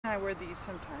kind of wear these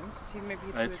sometimes. Maybe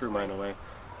he I threw mine away.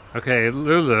 Okay,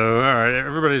 Lulu. All right,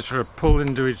 everybody sort of pull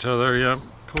into each other. Yep,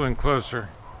 pull in closer.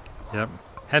 Yep.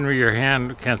 Henry, your hand,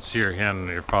 we can't see your hand on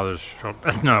your father's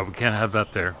shoulder. No, we can't have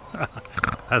that there.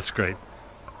 That's great.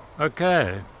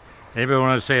 Okay. Anybody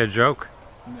want to say a joke?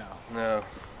 No. No.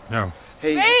 No.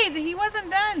 Hey, he wasn't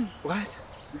done. What?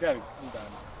 You got it. I'm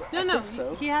done. No,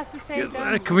 so. He has to say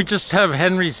done. Can we just have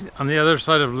Henry on the other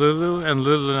side of Lulu and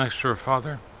Lulu next to her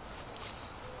father?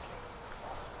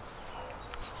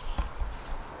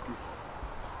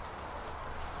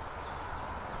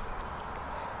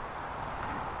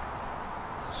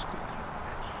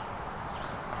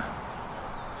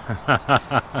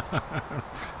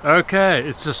 Okay,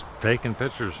 it's just taking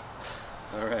pictures.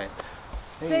 All right.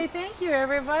 Hey. Say thank you,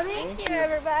 everybody. Thank you,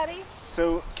 everybody.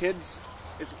 So, kids,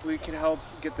 if we can help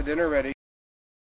get the dinner ready.